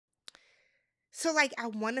So, like, I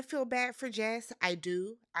want to feel bad for Jess. I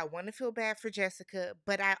do. I want to feel bad for Jessica,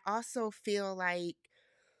 but I also feel like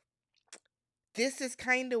this is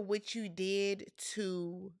kind of what you did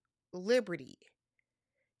to Liberty.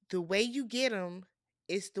 The way you get them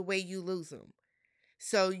is the way you lose them.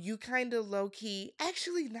 So you kind of low key.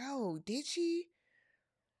 Actually, no. Did she?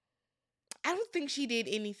 I don't think she did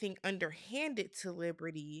anything underhanded to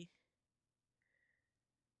Liberty.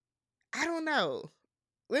 I don't know.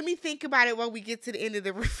 Let me think about it while we get to the end of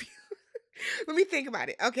the review. Let me think about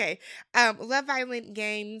it. Okay. Love Island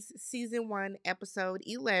Games, Season 1, Episode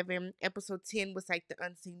 11. Episode 10 was like the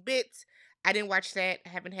unseen bits. I didn't watch that. I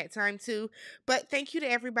haven't had time to. But thank you to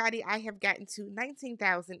everybody. I have gotten to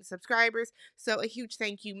 19,000 subscribers. So a huge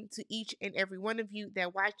thank you to each and every one of you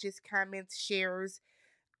that watches, comments, shares,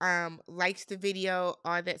 likes the video,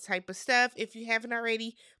 all that type of stuff. If you haven't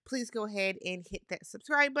already, please go ahead and hit that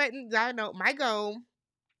subscribe button. I know my goal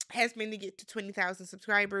has been to get to 20,000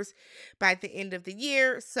 subscribers by the end of the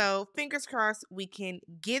year. So fingers crossed we can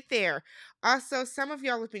get there. Also, some of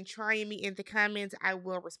y'all have been trying me in the comments. I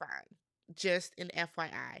will respond. Just an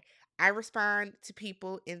FYI. I respond to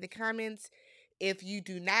people in the comments. If you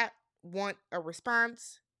do not want a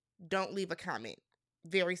response, don't leave a comment.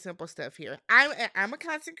 Very simple stuff here. I'm a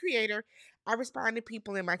content creator. I respond to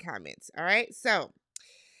people in my comments. All right. So,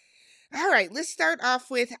 all right, let's start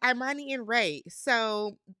off with Imani and Ray.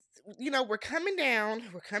 So, we're coming down.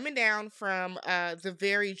 We're coming down from the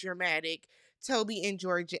very dramatic Toby and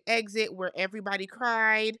Georgia exit where everybody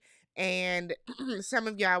cried, and some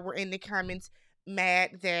of y'all were in the comments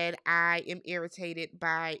mad that I am irritated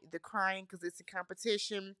by the crying because it's a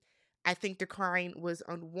competition. I think the crying was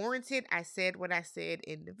unwarranted. I said what I said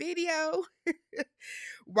in the video.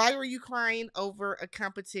 Why were you crying over a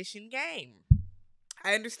competition game?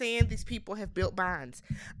 I understand these people have built bonds.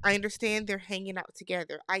 I understand they're hanging out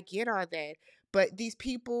together. I get all that. But these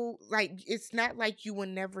people, like, it's not like you will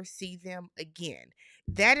never see them again.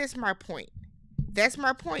 That is my point. That's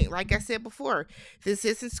my point. Like I said before, this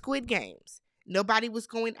isn't Squid Games. Nobody was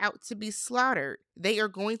going out to be slaughtered. They are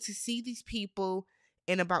going to see these people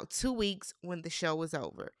in about 2 weeks when the show is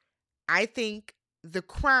over. I think the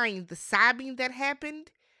crying, the sobbing that happened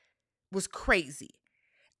was crazy.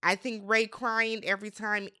 I think Ray crying every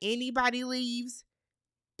time anybody leaves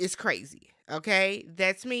is crazy. Okay?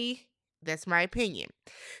 That's me. That's my opinion.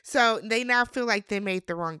 So they now feel like they made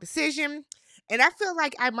the wrong decision. And I feel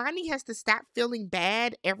like Imani has to stop feeling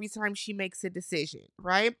bad every time she makes a decision,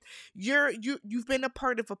 right? You've been a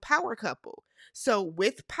part of a power couple. So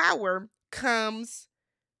with power comes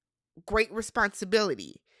great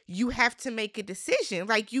responsibility. You have to make a decision.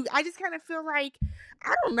 I just kind of feel like,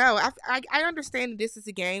 I don't know. I understand this is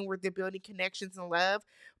a game where they're building connections and love,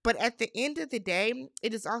 but at the end of the day,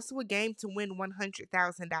 it is also a game to win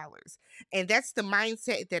 $100,000, and that's the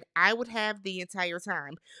mindset that I would have the entire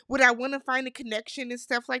time. Would I want to find a connection and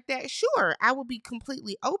stuff like that? Sure, I would be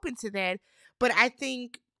completely open to that, but I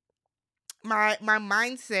think my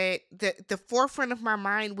mindset, the forefront of my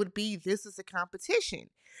mind would be this is a competition.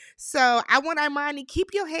 So I want Imani, keep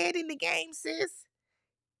your head in the game, sis.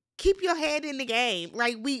 Keep your head in the game.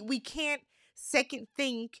 Like we can't second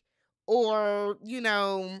think or,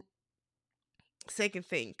 second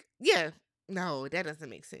think. Yeah. No, that doesn't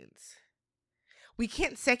make sense. We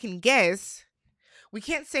can't second guess. We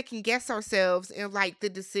can't second guess ourselves in like the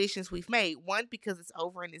decisions we've made. One, because it's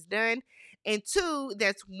over and it's done. And two,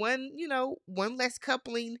 that's one less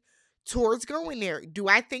coupling towards going there. Do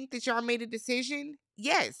I think that y'all made a decision?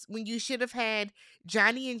 Yes, when you should have had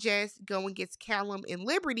Johnny and Jess go against Callum and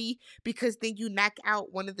Liberty because then you knock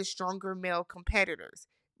out one of the stronger male competitors.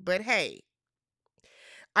 But hey,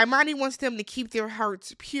 Imani wants them to keep their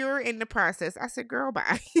hearts pure in the process. I said, girl,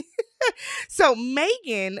 bye. So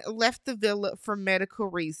Megan left the villa for medical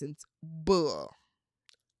reasons. Buh.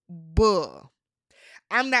 Buh.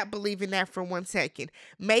 I'm not believing that for 1 second.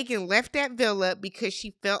 Megan left that villa because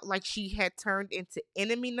she felt like she had turned into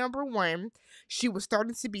enemy number one. She was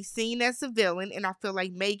starting to be seen as a villain, and I feel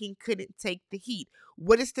like Megan couldn't take the heat.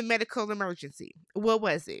 What is the medical emergency? What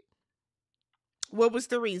was it? What was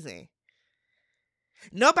the reason?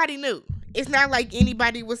 Nobody knew. It's not like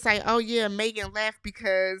anybody was like, oh yeah, Megan left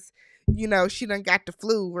because, she done got the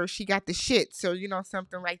flu or she got the shits or,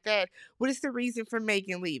 something like that. What is the reason for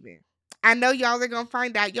Megan leaving? I know y'all are going to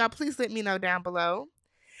find out. Y'all, please let me know down below.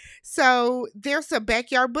 So there's a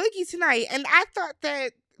backyard boogie tonight. And I thought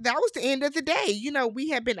that was the end of the day. We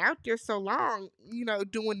had been out there so long,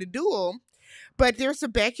 doing the duel. But there's a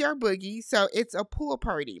backyard boogie. So it's a pool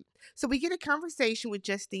party. So we get a conversation with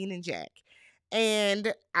Justine and Jack.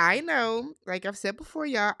 And I know, like I've said before,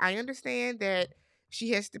 y'all, I understand that She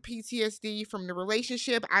has the PTSD from the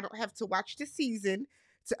relationship. I don't have to watch the season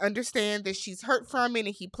to understand that she's hurt from it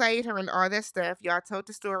and he played her and all that stuff. Y'all told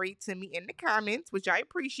the story to me in the comments, which I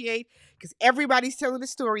appreciate because everybody's telling the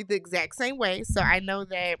story the exact same way. So I know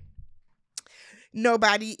that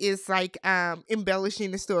nobody is like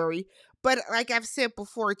embellishing the story. But like I've said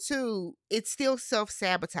before too, it's still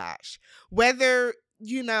self-sabotage. Whether,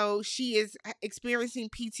 she is experiencing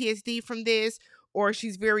PTSD from this or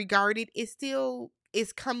she's very guarded, it still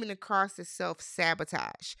is coming across as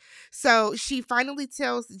self-sabotage. So she finally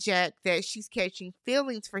tells Jack that she's catching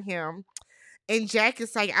feelings for him, and Jack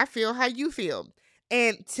is like, I feel how you feel.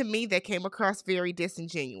 And to me, that came across very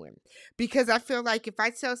disingenuous because I feel like if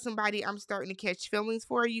I tell somebody I'm starting to catch feelings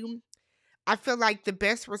for you, I feel like the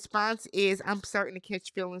best response is I'm starting to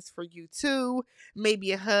catch feelings for you too.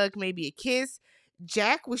 Maybe a hug, maybe a kiss.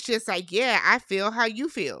 Jack was just like, yeah, I feel how you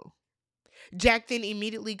feel. Jack then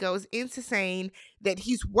immediately goes into saying that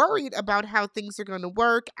he's worried about how things are going to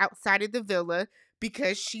work outside of the villa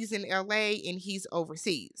because she's in LA and he's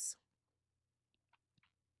overseas.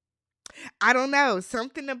 I don't know.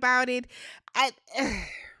 Something about it. I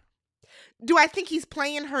Do I think he's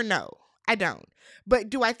playing her? No, I don't. But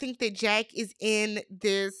do I think that Jack is in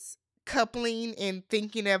this coupling and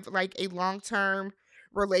thinking of like a long-term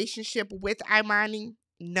relationship with Imani?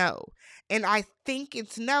 No. And I think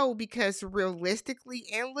it's no because realistically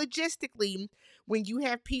and logistically, when you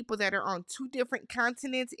have people that are on two different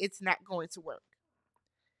continents, it's not going to work.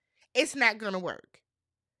 It's not going to work.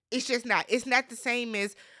 It's just not. It's not the same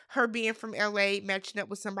as her being from LA matching up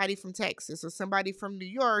with somebody from Texas or somebody from New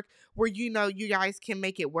York where you guys can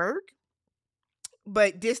make it work.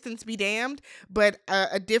 But distance be damned. But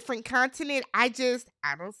a different continent, I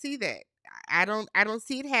don't see that. I don't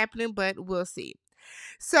see it happening, but we'll see.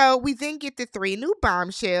 So we then get the three new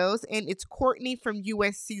bombshells, and it's Courtney from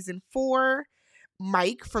US season 4,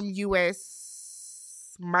 Mike from UK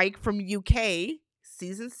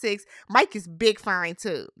season 6. Mike is big fine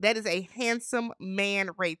too. That is a handsome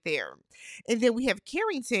man right there. And then we have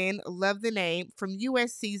Carrington, love the name, from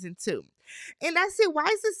US season 2. And I said, why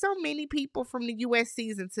is there so many people from the US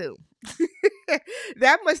season 2?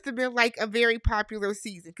 That must have been like a very popular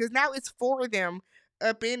season because now it's 4 of them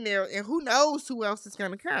up in there, and who knows who else is going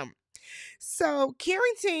to come. So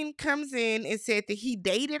Carrington comes in and said that he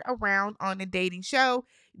dated around on a dating show,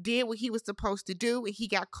 did what he was supposed to do, and he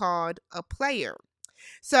got called a player.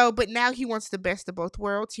 So, but now he wants the best of both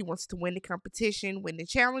worlds. He wants to win the competition, win the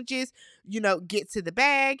challenges, get to the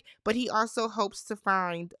bag, but he also hopes to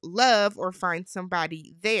find love or find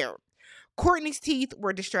somebody there. Courtney's teeth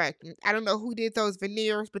were distracting. I don't know who did those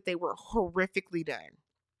veneers, but they were horrifically done.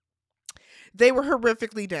 They were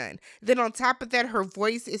horrifically done. Then on top of that, her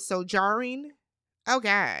voice is so jarring. Oh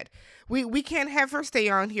God, we can't have her stay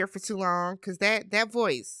on here for too long because that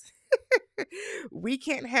voice. We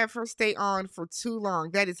can't have her stay on for too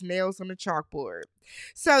long. That is nails on the chalkboard.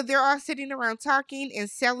 So they're all sitting around talking, and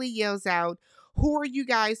Sally yells out, "Who are you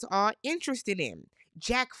guys all interested in?"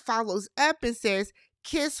 Jack follows up and says,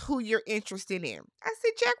 "Kiss who you're interested in." I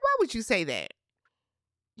said, Jack, why would you say that?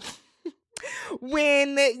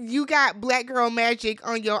 When you got black girl magic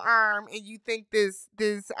on your arm and you think this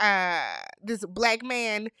black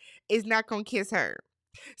man is not gonna kiss her.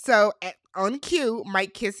 So on cue,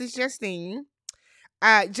 Mike kisses Justine.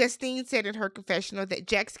 Justine said in her confessional that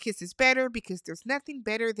Jack's kiss is better because there's nothing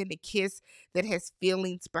better than a kiss that has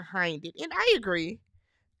feelings behind it. And I agree.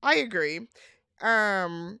 I agree. So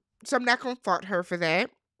I'm not gonna fault her for that.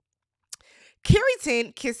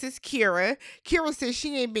 Carrington kisses Kira. Kira says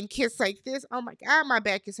she ain't been kissed like this. Oh my God, my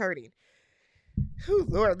back is hurting. Oh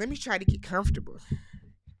Lord, let me try to get comfortable.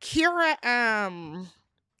 Kira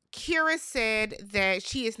said that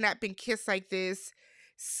she has not been kissed like this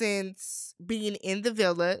since being in the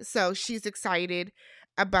villa, so she's excited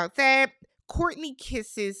about that. Courtney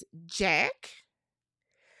kisses Jack.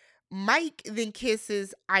 Mike then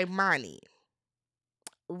kisses Imani.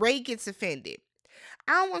 Ray gets offended.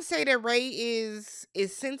 I don't want to say that Ray is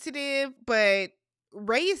sensitive, but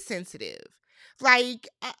Ray is sensitive. Like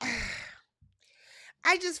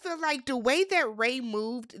I just feel like the way that Ray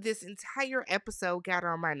moved this entire episode got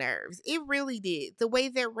on my nerves. It really did. The way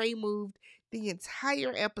that Ray moved the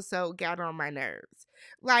entire episode got on my nerves.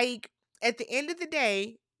 Like, at the end of the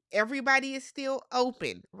day, everybody is still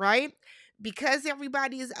open, right? Because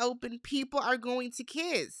everybody is open, people are going to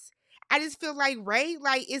kiss. I just feel like Ray,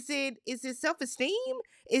 like, is it self-esteem?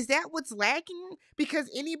 Is that what's lacking?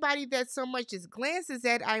 Because anybody that so much as glances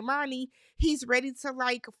at Imani, he's ready to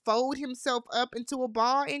like fold himself up into a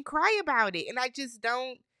ball and cry about it. And I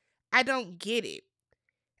don't get it.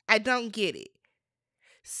 I don't get it.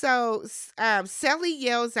 So Sally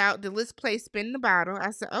yells out, "The let's play spin the bottle."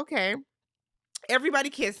 I said, "Okay." Everybody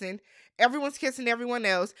kissing. Everyone's kissing everyone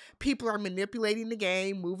else. People are manipulating the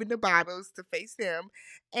game, moving the bottles to face them.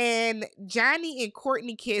 And Johnny and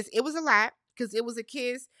Courtney kiss. It was a lot because it was a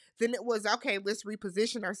kiss. Then it was, okay, let's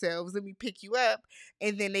reposition ourselves. Let me pick you up.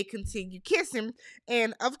 And then they continue kissing.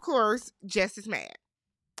 And of course, Jess is mad.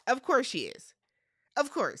 Of course she is.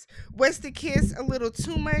 Of course. Was the kiss a little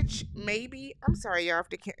too much? Maybe. I'm sorry, y'all,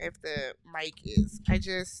 if the mic is. I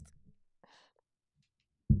just.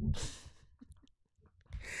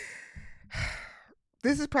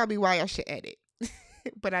 This is probably why I should edit,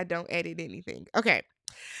 but I don't edit anything. Okay.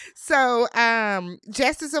 So,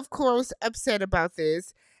 Jess is of course upset about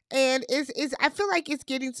this, and is I feel like it's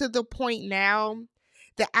getting to the point now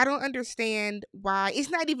that I don't understand why it's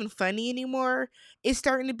not even funny anymore. It's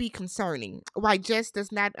starting to be concerning why Jess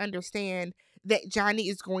does not understand that Johnny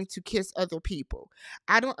is going to kiss other people.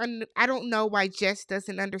 I don't know why Jess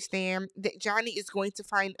doesn't understand that Johnny is going to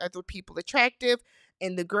find other people attractive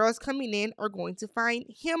and the girls coming in are going to find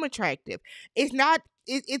him attractive. It's not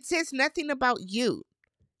it says nothing about you.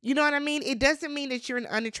 You know what I mean? It doesn't mean that you're an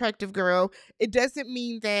unattractive girl. It doesn't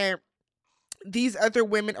mean that these other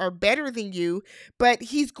women are better than you, but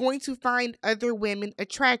he's going to find other women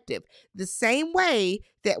attractive. The same way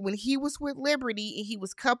that when he was with Liberty and he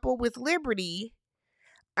was coupled with Liberty,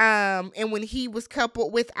 and when he was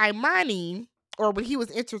coupled with Imani, or when he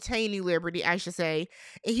was entertaining Liberty, I should say,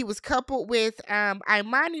 and he was coupled with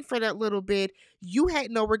Imani for that little bit, you had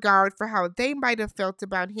no regard for how they might have felt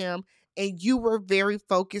about him, and you were very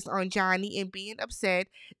focused on Johnny and being upset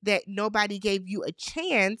that nobody gave you a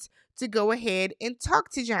chance to go ahead and talk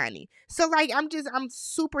to Johnny. So like I'm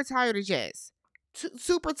super tired of Jess.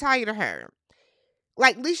 Super tired of her.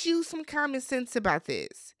 Like, let's use some common sense about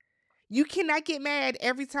this. You cannot get mad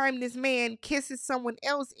every time this man kisses someone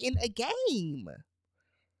else in a game.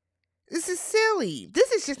 This is silly.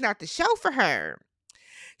 This is just not the show for her.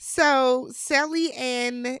 So Sally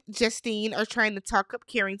and Justine are trying to talk up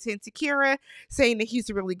Carrington to Kira, saying that he's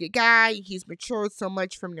a really good guy. He's matured so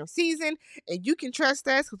much from their season, and you can trust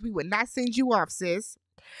us because we would not send you off, sis.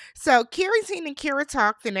 So Carrington and Kira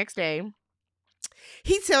talk the next day.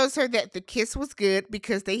 He tells her that the kiss was good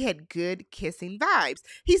because they had good kissing vibes.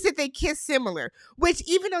 He said they kissed similar, which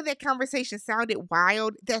even though that conversation sounded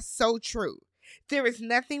wild, that's so true. There is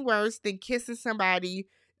nothing worse than kissing somebody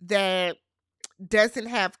that doesn't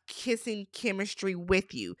have kissing chemistry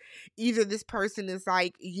with you. Either this person is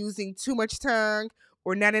like using too much tongue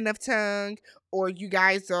or not enough tongue, or you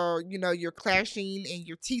guys are, you're clashing and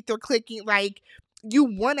your teeth are clicking. Like, you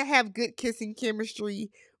want to have good kissing chemistry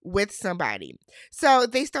with somebody. So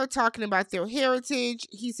they start talking about their heritage.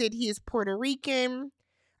 He said he is Puerto Rican.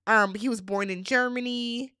 He was born in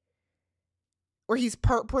Germany. Or he's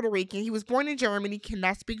Puerto Rican. He was born in Germany,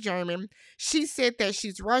 cannot speak German. She said that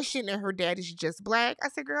she's Russian and her dad is just black. I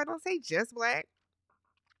said, girl, don't say just black.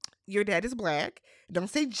 Your dad is black. Don't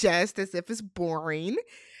say just as if it's boring.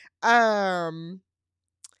 Then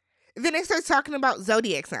they start talking about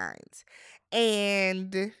zodiac signs.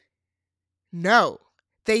 And no,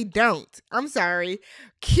 they don't. I'm sorry.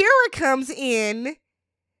 Kira comes in.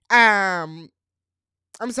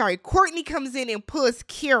 Courtney comes in and pulls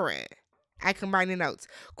Kira. I combine the notes.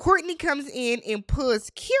 Courtney comes in and pulls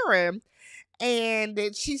Kira,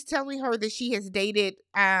 and she's telling her that she has dated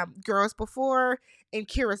girls before. And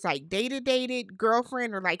Kira's like, dated,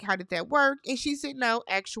 girlfriend, or like, how did that work? And she said, no,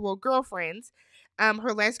 actual girlfriends.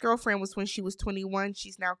 Her last girlfriend was when she was 21.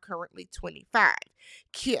 She's now currently 25.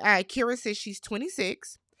 Kira says she's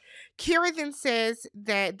 26. Kira then says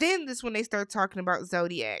that, then this is when they start talking about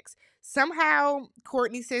zodiacs. Somehow,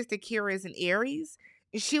 Courtney says that Kira is an Aries.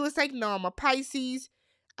 And she was like, no, I'm a Pisces.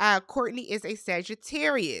 Courtney is a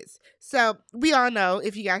Sagittarius. So we all know,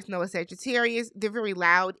 if you guys know a Sagittarius, they're very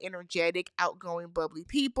loud, energetic, outgoing, bubbly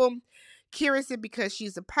people. Kira said because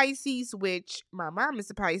she's a Pisces, which my mom is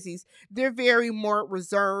a Pisces, they're very more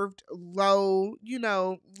reserved, low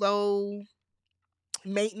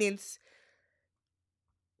maintenance,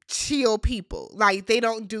 chill people. Like, they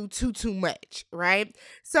don't do too much, right?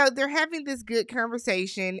 So they're having this good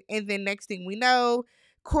conversation, and then next thing we know,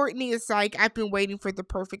 Courtney is like, I've been waiting for the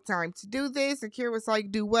perfect time to do this. And Kira was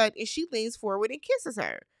like, do what? And she leans forward and kisses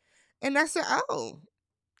her. And I said, oh,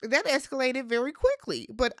 that escalated very quickly.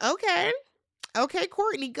 But okay,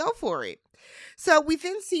 Courtney, go for it. So we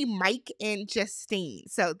then see Mike and Justine.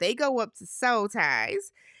 So they go up to Soul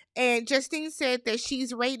Ties. And Justine said that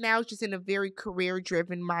she's right now just in a very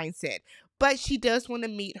career-driven mindset. But she does want to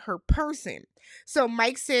meet her person. So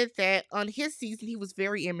Mike said that on his season, he was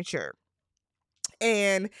very immature.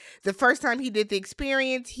 And the first time he did the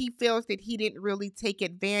experience, he feels that he didn't really take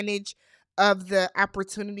advantage of the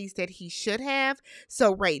opportunities that he should have.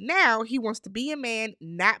 So right now, he wants to be a man,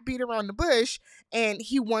 not beat around the bush, and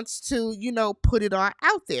he wants to, put it all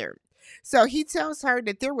out there. So he tells her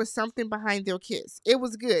that there was something behind their kiss. It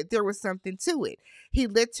was good. There was something to it. He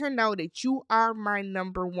lets her know that you are my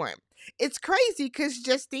number one. It's crazy because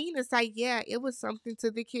Justine is like, yeah, it was something to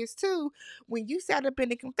the kiss too, when you sat up in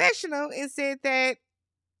the confessional and said that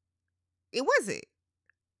it wasn't.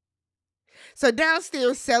 So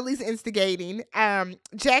downstairs, Sally's instigating.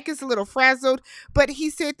 Jack is a little frazzled, but he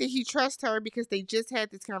said that he trusts her because they just had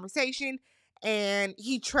this conversation, and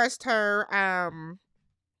he trusts her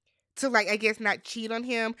to, like, I guess not cheat on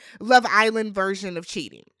him. Love Island version of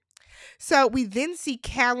cheating. So we then see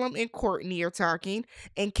Callum and Courtney are talking,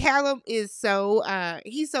 and Callum is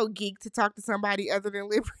he's so geeked to talk to somebody other than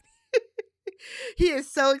Liberty. He is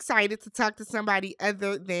so excited to talk to somebody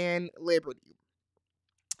other than Liberty.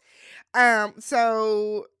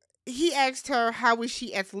 So he asked her how is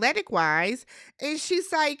she athletic wise, and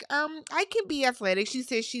she's like, I can be athletic. She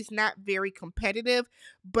says she's not very competitive,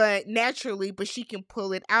 but she can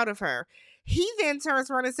pull it out of her. He then turns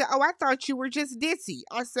around and said, oh, I thought you were just ditzy.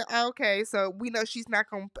 I said, okay, so we know she's not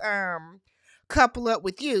gonna couple up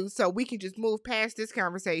with you, so we can just move past this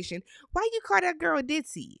conversation. Why you call that girl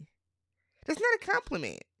ditzy? That's not a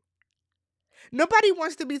compliment. Nobody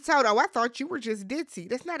wants to be told, oh, I thought you were just ditzy.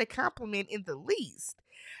 That's not a compliment in the least.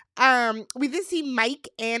 We then see Mike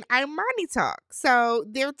and Imani talk. So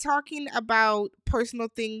they're talking about personal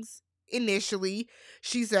things initially.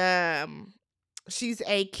 She's a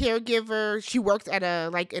caregiver. She works at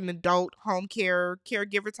an adult home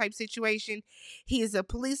caregiver type situation. He is a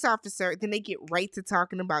police officer. Then they get right to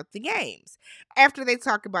talking about the games. After they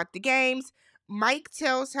talk about the games, Mike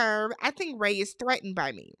tells her, I think Ray is threatened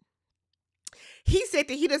by me. He said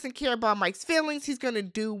that he doesn't care about Mike's feelings. He's going to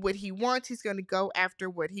do what he wants. He's going to go after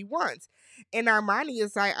what he wants. And Armani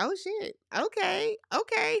is like, oh, shit. Okay.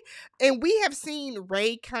 Okay. And we have seen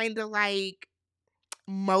Ray kind of like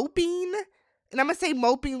moping. And I'm going to say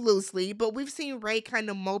moping loosely, but we've seen Ray kind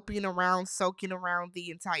of moping around, soaking around the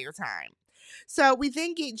entire time. So we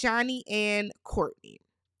then get Johnny and Courtney.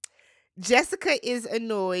 Jessica is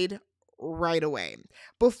annoyed right away.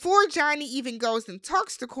 Before Johnny even goes and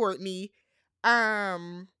talks to Courtney,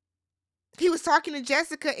 he was talking to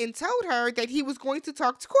Jessica and told her that he was going to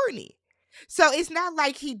talk to Courtney. So it's not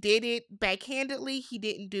like he did it backhandedly. He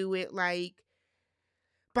didn't do it like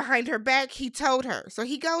behind her back. He told her. So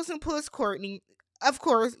he goes and pulls Courtney. Of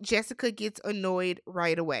course, Jessica gets annoyed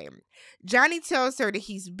right away. Johnny tells her that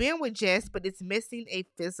he's been with Jess, but it's missing a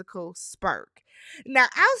physical spark. Now,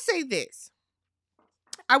 I'll say this.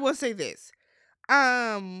 I will say this.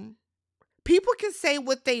 People can say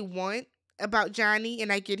what they want about Johnny,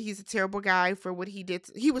 and I get he's a terrible guy for what he did.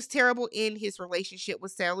 He was terrible in his relationship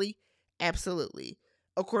with Sally. Absolutely.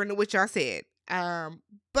 According to what y'all said.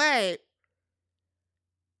 But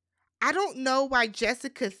I don't know why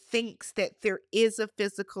Jessica thinks that there is a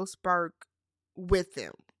physical spark with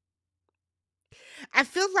them. I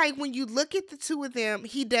feel like when you look at the two of them,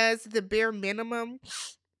 he does the bare minimum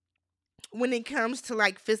when it comes to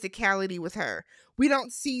like physicality with her. We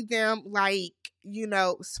don't see them like,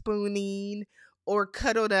 spooning or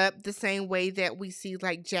cuddled up the same way that we see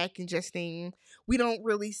like Jack and Justine. We don't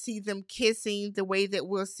really see them kissing the way that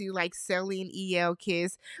we'll see like Sally and EL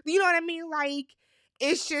kiss. You know what I mean? Like,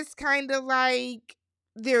 it's just kind of like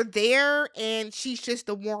they're there and she's just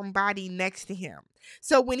a warm body next to him.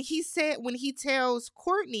 So when he tells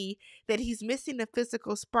Courtney that he's missing a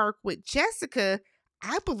physical spark with Jessica,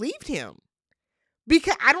 I believed him.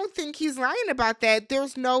 Because I don't think he's lying about that.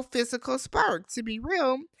 There's no physical spark, to be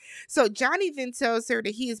real. So Johnny then tells her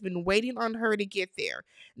that he has been waiting on her to get there.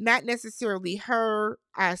 Not necessarily her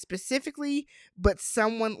specifically, but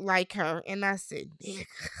someone like her. And I said, nigga.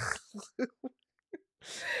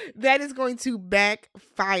 That is going to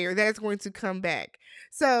backfire. That is going to come back.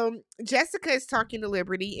 So Jessica is talking to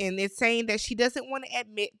Liberty and it's saying that she doesn't want to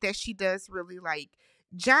admit that she does really like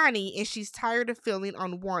Johnny and she's tired of feeling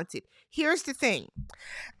unwanted. Here's the thing.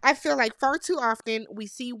 I feel like far too often we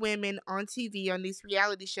see women on TV on these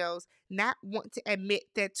reality shows not want to admit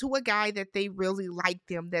that to a guy that they really like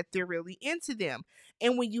them, that they're really into them.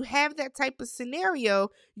 And when you have that type of scenario,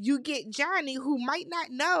 you get Johnny who might not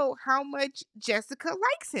know how much Jessica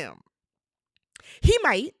likes him. He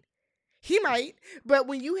might, but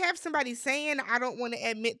when you have somebody saying, I don't want to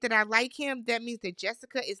admit that I like him, that means that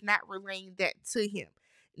Jessica is not relaying that to him.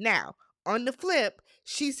 Now, on the flip,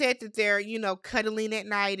 she said that they're, cuddling at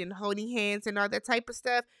night and holding hands and all that type of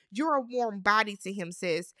stuff. You're a warm body to him,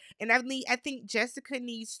 sis. And I think Jessica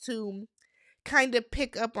needs to kind of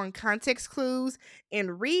pick up on context clues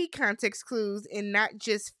and read context clues and not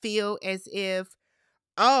just feel as if,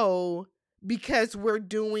 oh, because we're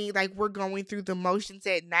going through the motions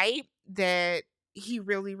at night, that he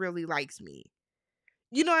really, really likes me.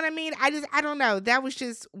 You know what I mean? I don't know. That was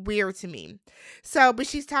just weird to me. So, but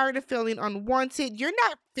she's tired of feeling unwanted. You're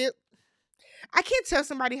not feel. I can't tell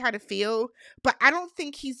somebody how to feel, but I don't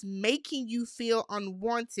think he's making you feel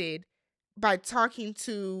unwanted by talking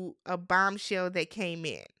to a bombshell that came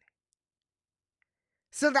in.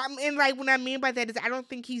 So that, and like what I mean by that is I don't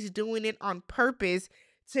think he's doing it on purpose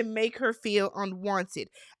to make her feel unwanted.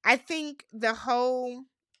 I think the whole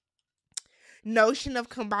notion of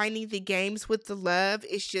combining the games with the love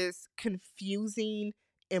is just confusing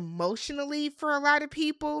emotionally for a lot of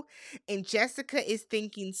people. And Jessica is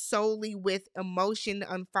thinking solely with emotion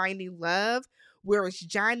on finding love, whereas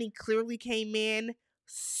Johnny clearly came in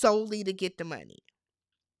solely to get the money.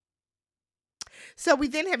 So we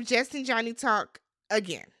then have Jess and Johnny talk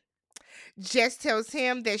again. Jess tells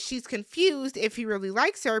him that she's confused if he really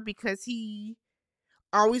likes her because he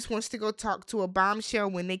always wants to go talk to a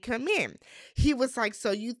bombshell when they come in. He was like,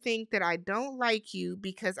 so you think that I don't like you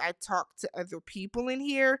because I talk to other people in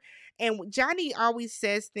here? And Johnny always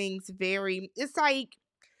says things it's like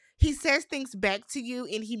he says things back to you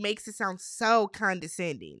and he makes it sound so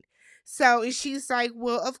condescending. So, and she's like,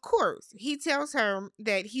 well, of course. He tells her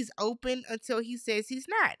that he's open until he says he's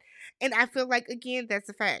not. And I feel like, again, that's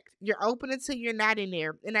a fact. You're open until you're not in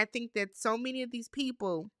there. And I think that so many of these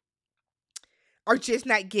people are just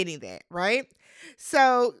not getting that, right?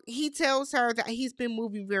 So he tells her that he's been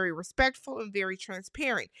moving very respectful and very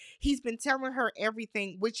transparent. He's been telling her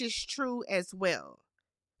everything, which is true as well.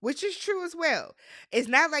 Which is true as well. It's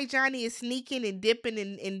not like Johnny is sneaking and dipping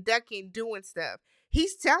and ducking, doing stuff.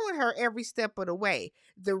 He's telling her every step of the way.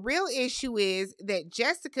 The real issue is that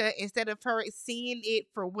Jessica, instead of her seeing it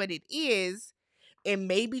for what it is, and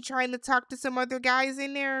maybe trying to talk to some other guys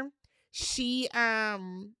in there, she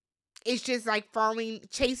is just like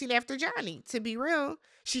chasing after Johnny. To be real,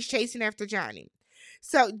 she's chasing after Johnny.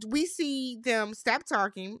 So we see them stop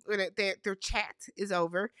talking, or their chat is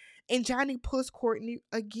over, and Johnny pulls Courtney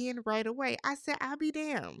again right away. I said, I'll be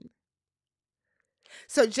damned.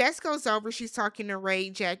 So Jess goes over. She's talking to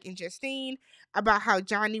Ray, Jack, and Justine about how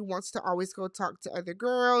Johnny wants to always go talk to other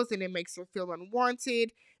girls and it makes her feel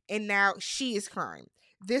unwanted. And now she is crying.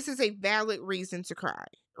 This is a valid reason to cry,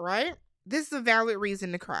 right? This is a valid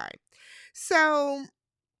reason to cry. So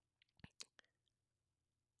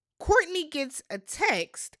Courtney gets a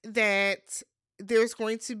text that there's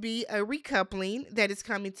going to be a recoupling that is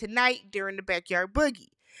coming tonight during the backyard boogie.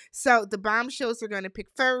 So the bombshells are going to pick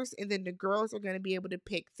first, and then the girls are going to be able to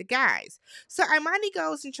pick the guys. So Imani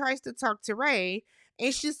goes and tries to talk to Ray,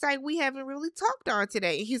 and she's like, we haven't really talked all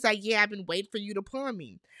today. And he's like, yeah, I've been waiting for you to pull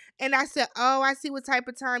me. And I said, oh, I see what type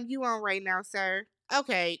of time you on right now, sir.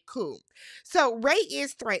 Okay, cool. So Ray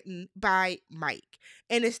is threatened by Mike.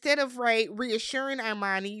 And instead of Ray reassuring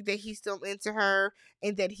Imani that he's still into her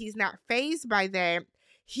and that he's not fazed by that,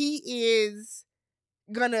 he is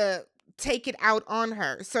gonna take it out on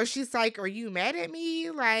her. So she's like, are you mad at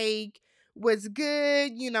me? Like, what's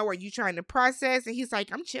good? Are you trying to process? And he's like,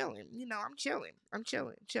 I'm chilling. I'm chilling. I'm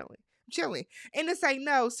chilling, chilling, chilling. And it's like,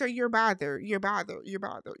 no, sir, you're bothered. You're bothered. You're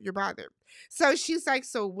bothered. You're bothered. So she's like,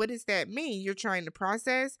 so what does that mean? You're trying to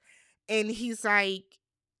process? And he's like,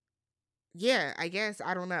 yeah, I guess.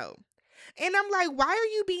 I don't know. And I'm like, why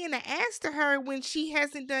are you being an ass to her when she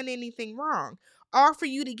hasn't done anything wrong? Or for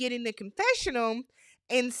you to get in the confessional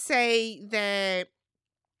and say that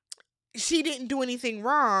she didn't do anything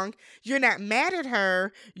wrong. You're not mad at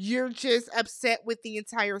her. You're just upset with the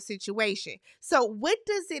entire situation. So what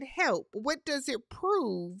does it help? What does it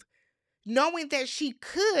prove? Knowing that she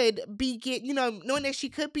could knowing that she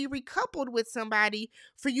could be recoupled with somebody,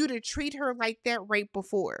 for you to treat her like that right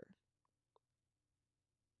before.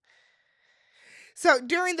 So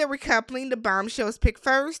during the recoupling, the bombshells pick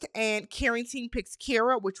first, and Carrington picks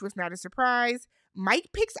Kira, which was not a surprise. Mike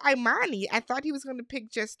picks Imani. I thought he was going to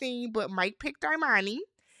pick Justine, but Mike picked Imani.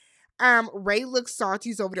 Ray looks salty.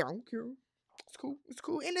 He's over there. I don't care. It's cool. It's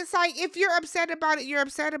cool. And it's like, if you're upset about it, you're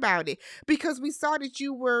upset about it. Because we saw that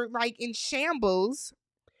you were like in shambles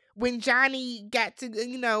when Johnny got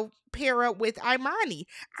to, pair up with Imani.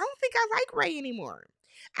 I don't think I like Ray anymore.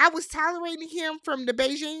 I was tolerating him from the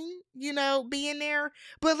Beijing, being there.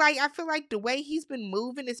 But like, I feel like the way he's been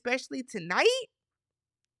moving, especially tonight.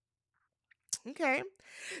 Okay.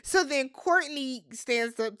 So then Courtney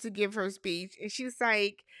stands up to give her speech, and she's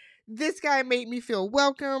like, this guy made me feel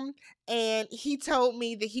welcome, and he told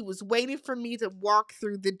me that he was waiting for me to walk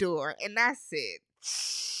through the door. And I said,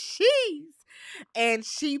 jeez. And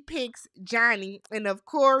she picks Johnny, and of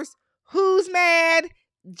course, who's mad?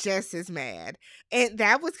 Jess is mad. And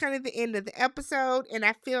that was kind of the end of the episode. And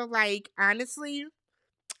I feel like, honestly,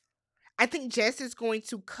 I think Jess is going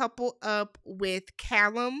to couple up with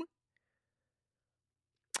Callum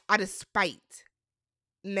out of spite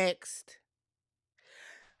next.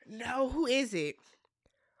 No, who is it?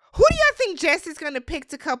 Who do y'all think Jess is gonna pick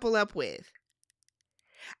to couple up with?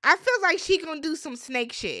 I feel like she gonna do some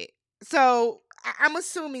snake shit. So I'm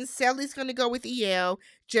assuming Sally's gonna go with EL,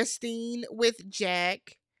 Justine with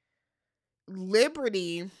Jack,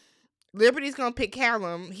 Liberty. Liberty's gonna pick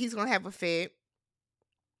Callum. He's gonna have a fit.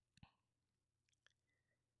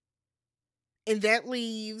 And that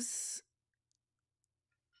leaves.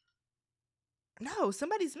 No,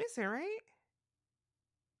 somebody's missing, right?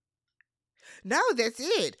 No, that's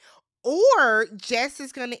it. Or Jess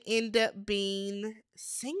is gonna end up being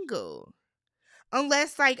single.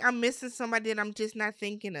 Unless like I'm missing somebody that I'm just not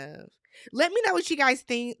thinking of. Let me know what you guys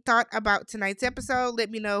thought about tonight's episode.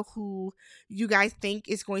 Let me know who you guys think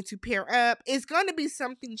is going to pair up. It's going to be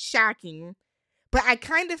something shocking, but I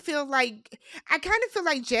kind of feel like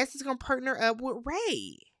Jess is going to partner up with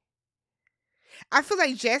Ray. I feel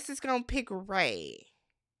like Jess is going to pick Ray.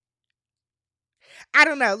 I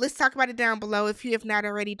don't know. Let's talk about it down below. If you have not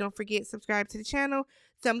already, don't forget subscribe to the channel,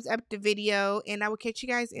 thumbs up the video, and I will catch you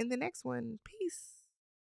guys in the next one. Peace.